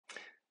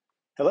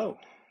Hello,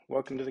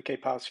 welcome to the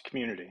CPaaS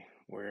community.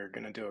 We're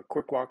going to do a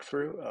quick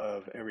walkthrough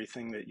of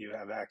everything that you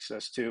have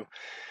access to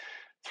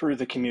through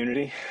the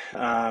community.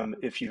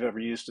 If you've ever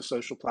used a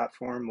social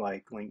platform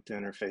like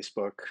LinkedIn or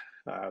Facebook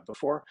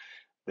before,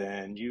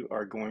 then you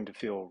are going to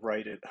feel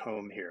right at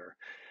home here.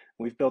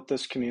 We've built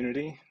this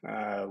community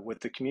with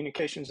the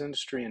communications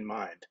industry in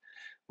mind.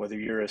 Whether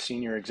you're a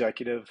senior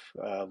executive,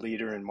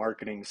 leader in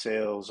marketing,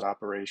 sales,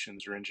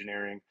 operations, or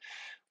engineering,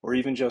 or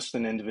even just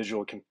an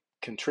individual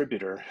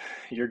contributor,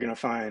 you're going to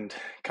find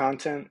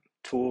content,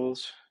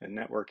 tools, and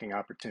networking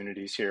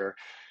opportunities here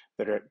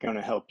that are going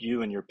to help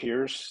you and your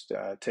peers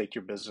take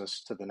your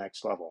business to the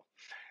next level.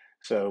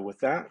 So with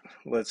that,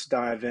 let's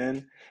dive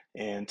in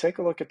and take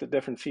a look at the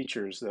different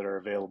features that are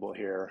available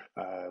here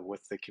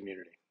with the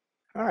community.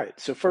 All right,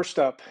 so first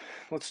up,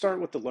 let's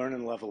start with the Learn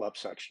and Level Up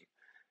section.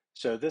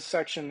 So this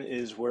section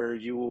is where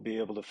you will be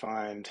able to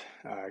find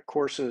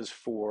courses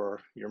for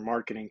your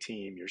marketing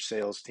team, your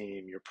sales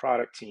team, your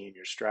product team,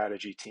 your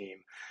strategy team.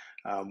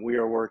 We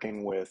are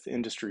working with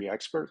industry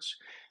experts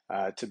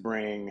to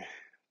bring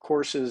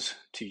courses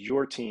to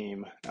your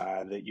team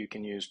that you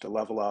can use to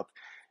level up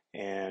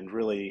and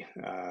really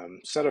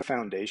set a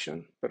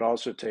foundation, but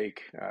also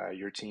take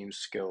your team's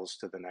skills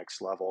to the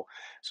next level.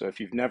 So if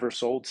you've never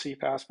sold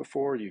CPaaS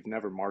before, you've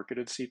never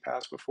marketed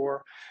CPaaS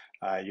before,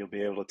 you'll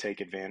be able to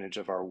take advantage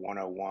of our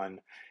 101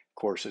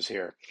 courses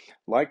here.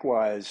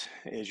 Likewise,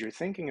 as you're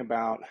thinking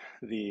about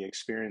the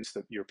experience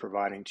that you're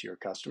providing to your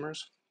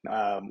customers,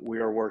 we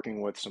are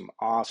working with some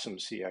awesome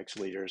CX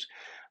leaders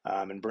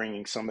and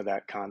bringing some of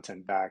that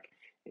content back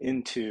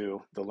into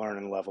the Learn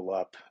and Level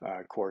Up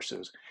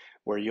courses,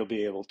 where you'll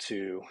be able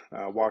to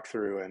walk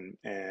through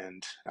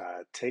and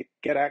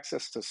get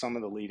access to some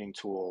of the leading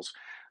tools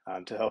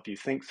to help you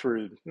think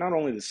through not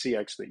only the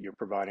CX that you're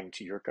providing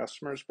to your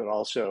customers, but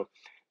also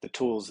the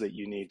tools that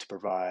you need to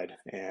provide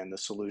and the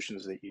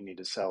solutions that you need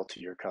to sell to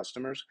your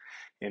customers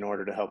in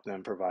order to help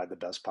them provide the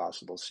best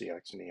possible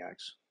CX and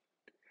EX.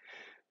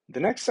 The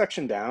next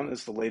section down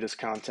is the latest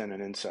content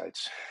and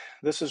insights.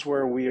 This is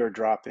where we are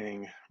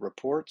dropping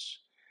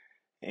reports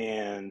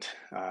and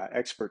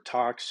expert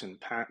talks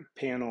and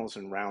panels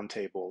and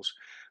roundtables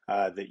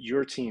that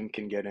your team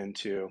can get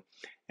into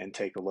and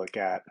take a look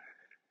at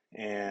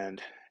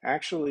and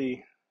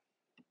actually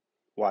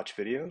watch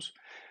videos,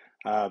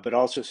 but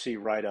also see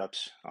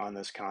write-ups on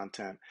this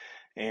content.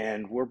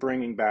 And we're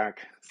bringing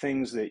back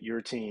things that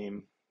your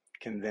team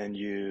can then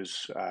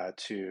use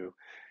to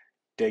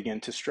dig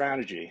into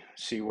strategy,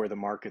 see where the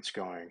market's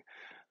going,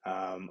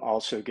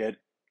 also get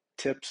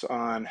tips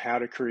on how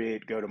to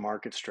create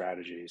go-to-market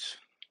strategies,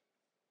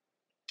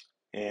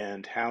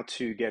 and how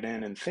to get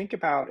in and think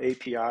about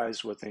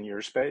APIs within your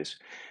space,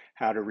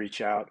 how to reach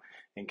out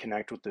and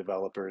connect with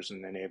developers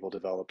and enable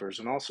developers,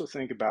 and also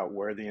think about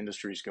where the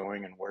industry is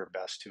going and where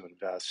best to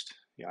invest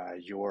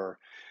your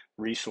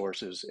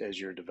resources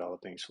as you're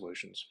developing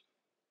solutions.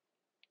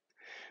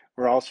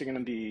 We're also going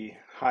to be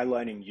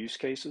highlighting use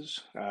cases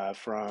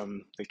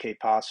from the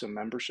CPaaSAA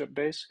membership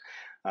base.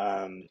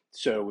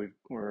 So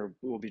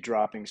we'll be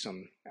dropping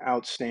some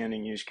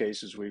outstanding use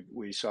cases.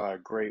 We saw a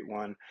great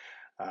one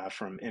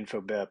from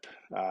Infobip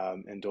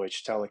and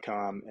Deutsche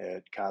Telekom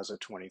at CASA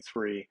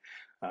 23.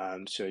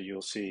 So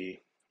you'll see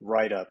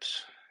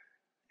write-ups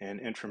and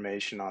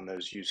information on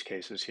those use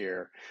cases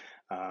here,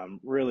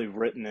 really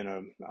written in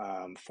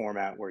a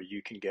format where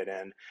you can get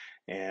in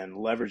and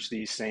leverage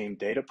these same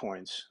data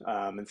points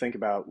and think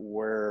about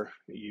where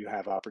you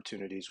have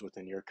opportunities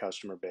within your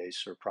customer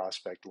base or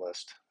prospect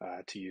list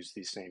to use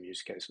these same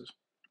use cases.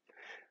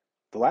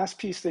 The last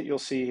piece that you'll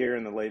see here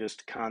in the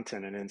latest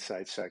content and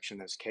insights section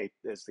is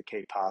the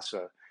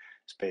CPaaSAA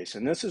space.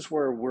 And this is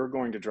where we're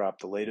going to drop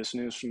the latest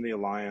news from the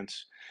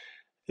Alliance,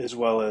 as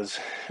well as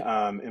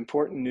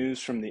important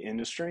news from the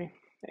industry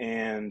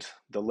and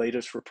the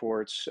latest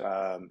reports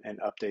and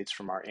updates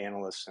from our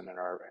analysts and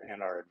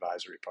our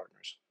advisory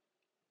partners.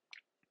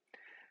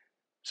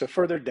 So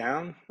further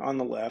down on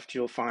the left,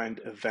 you'll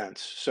find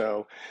events.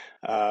 So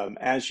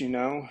as you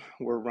know,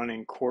 we're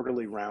running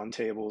quarterly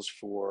roundtables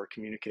for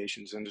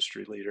communications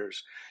industry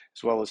leaders,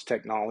 as well as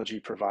technology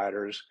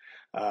providers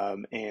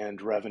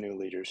and revenue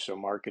leaders, so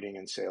marketing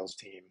and sales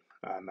team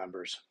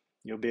members.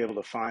 You'll be able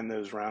to find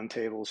those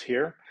roundtables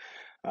here,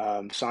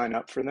 sign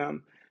up for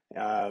them,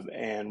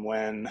 and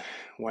when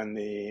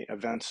the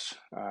events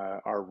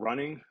are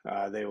running,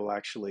 they will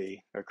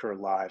actually occur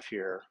live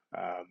here,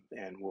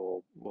 and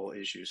we'll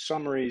issue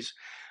summaries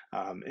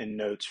and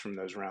notes from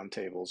those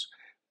roundtables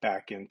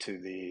back into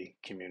the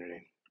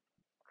community.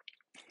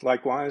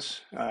 Likewise,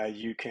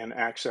 you can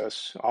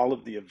access all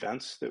of the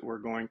events that we're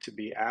going to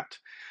be at.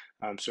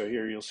 So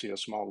here you'll see a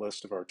small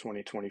list of our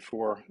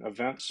 2024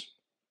 events.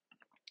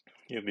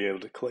 You'll be able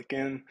to click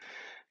in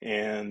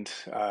and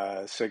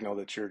signal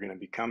that you're going to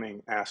be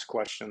coming, ask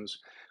questions,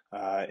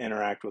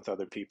 interact with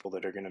other people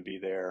that are going to be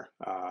there,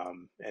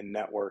 and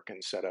network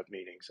and set up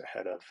meetings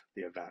ahead of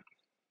the event.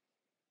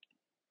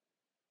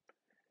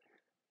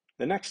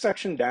 The next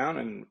section down,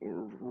 and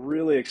we're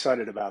really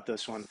excited about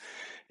this one,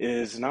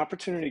 is an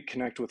opportunity to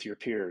connect with your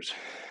peers.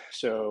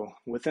 So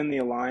within the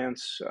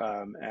Alliance,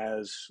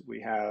 as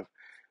we have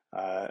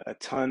a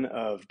ton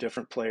of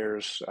different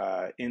players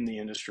in the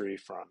industry,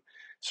 from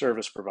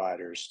service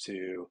providers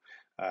to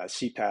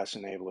CPaaS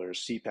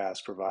enablers,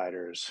 CPaaS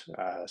providers,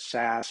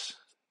 SaaS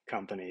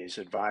companies,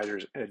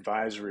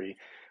 advisory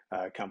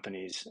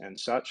companies, and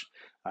such.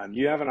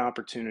 You have an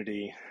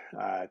opportunity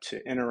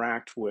to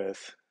interact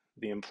with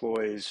the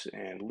employees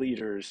and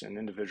leaders and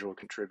individual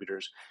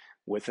contributors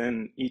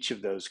within each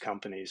of those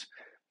companies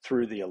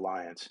through the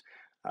Alliance.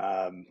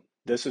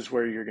 This is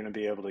where you're going to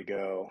be able to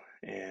go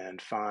and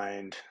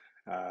find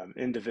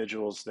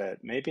individuals that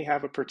maybe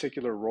have a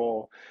particular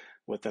role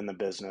within the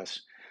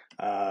business,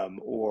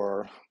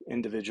 or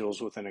individuals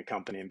within a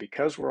company. And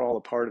because we're all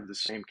a part of the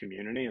same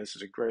community, this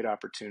is a great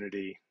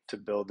opportunity to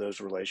build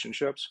those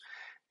relationships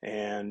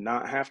and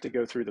not have to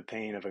go through the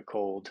pain of a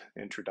cold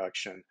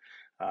introduction,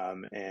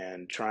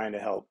 and trying to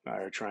help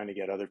or trying to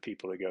get other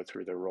people to go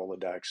through their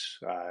Rolodex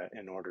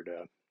in order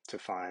to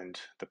find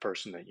the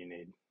person that you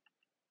need.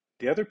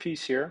 The other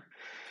piece here,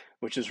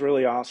 which is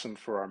really awesome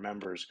for our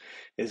members,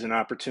 is an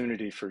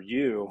opportunity for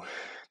you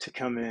to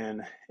come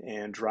in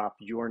and drop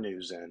your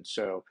news in.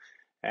 So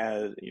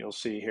as you'll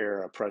see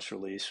here, a press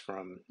release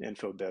from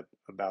Infobip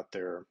about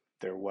their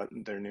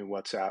new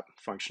WhatsApp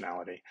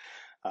functionality.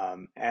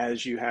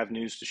 As you have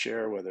news to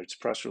share, whether it's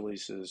press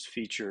releases,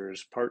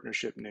 features,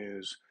 partnership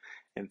news,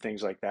 and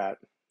things like that,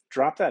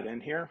 drop that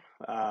in here.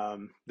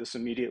 This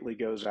immediately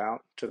goes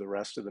out to the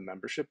rest of the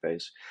membership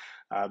base,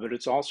 but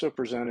it's also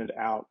presented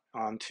out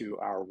onto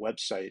our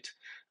website.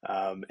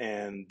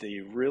 And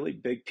the really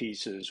big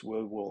pieces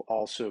we will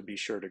also be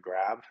sure to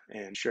grab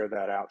and share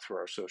that out through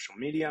our social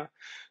media,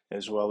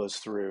 as well as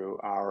through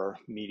our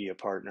media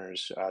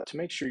partners, to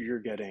make sure you're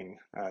getting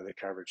the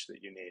coverage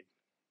that you need.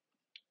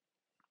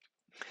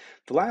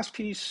 The last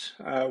piece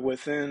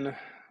within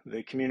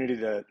the community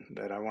that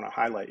I want to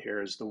highlight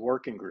here is the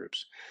working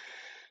groups.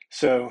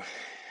 So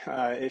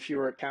if you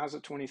were at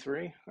CPaaSAA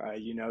 23,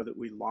 you know that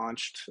we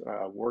launched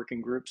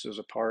working groups as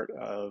a part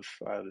of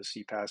the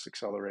CPaaS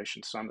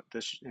Acceleration Summit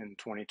in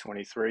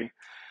 2023.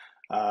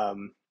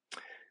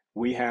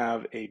 We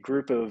have a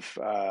group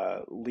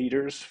of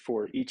leaders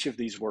for each of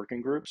these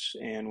working groups,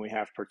 and we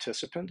have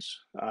participants.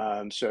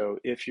 So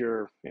if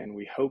and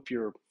we hope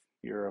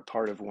you're a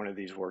part of one of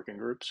these working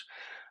groups.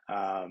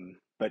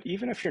 But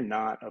even if you're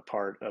not a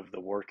part of the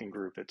working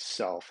group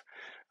itself,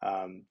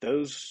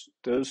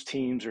 those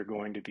teams are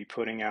going to be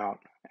putting out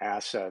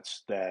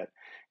assets that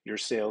your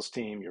sales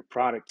team, your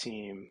product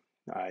team,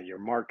 your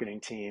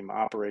marketing team,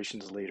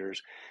 operations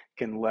leaders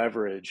can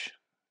leverage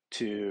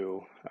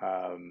to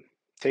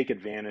take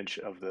advantage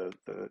of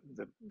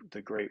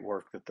the great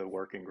work that the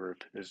working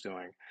group is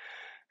doing.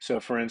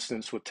 So for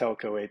instance, with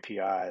Telco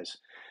APIs,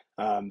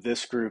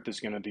 this group is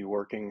going to be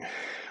working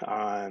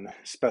on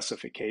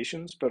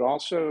specifications, but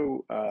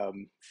also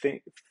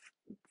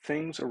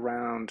things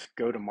around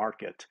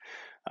go-to-market,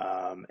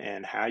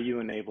 and how you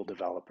enable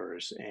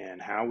developers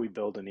and how we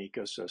build an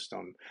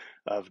ecosystem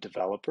of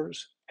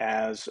developers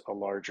as a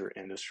larger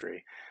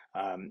industry.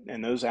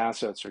 And those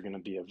assets are going to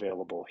be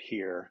available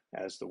here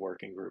as the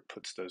working group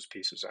puts those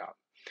pieces out.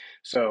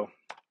 So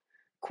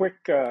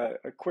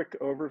a quick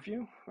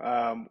overview.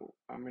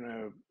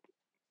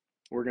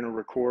 We're going to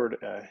record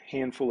a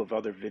handful of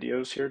other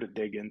videos here to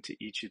dig into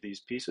each of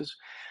these pieces.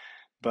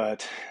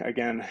 But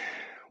again,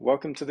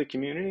 welcome to the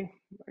community.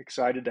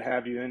 Excited to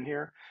have you in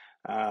here.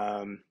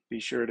 Be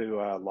sure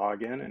to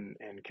log in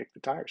and kick the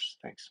tires.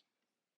 Thanks.